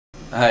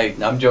Hi,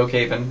 I'm Joe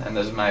Capon, and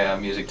this is my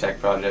music tech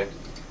project.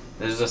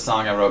 This is a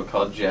song I wrote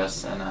called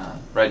Jess, and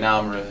right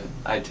now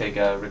I take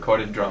a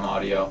recorded drum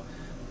audio,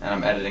 and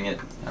I'm editing it,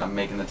 and I'm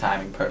making the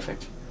timing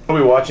perfect. What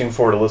are we watching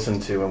for to listen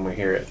to when we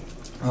hear it?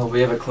 Well,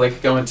 we have a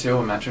click going too,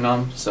 a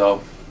metronome, so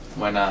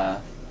when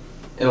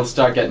it'll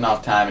start getting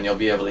off time, and you'll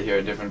be able to hear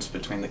a difference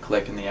between the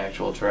click and the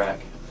actual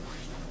track.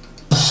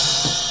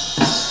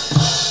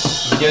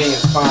 The beginning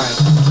is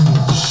fine.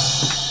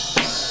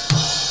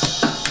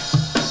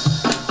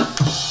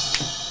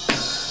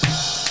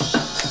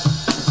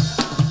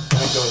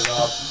 Goes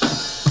off.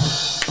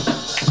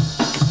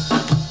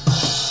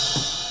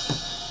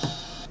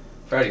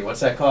 Freddie,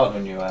 what's that called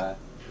when you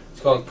It's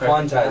called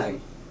quantizing.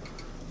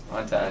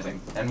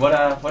 Quantizing. And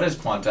what is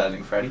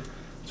quantizing, Freddie?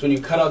 It's when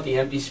you cut out the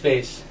empty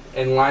space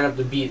and line up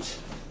the beats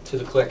to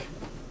the click.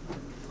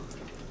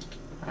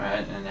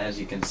 Alright, and as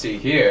you can see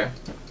here,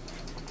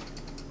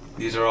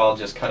 these are all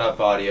just cut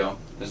up audio.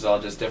 This is all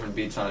just different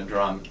beats on a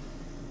drum.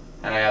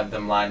 And I have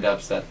them lined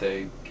up so that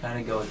they kind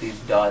of go with these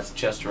dots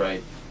just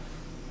right.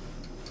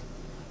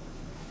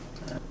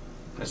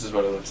 This is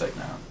what it looks like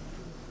now.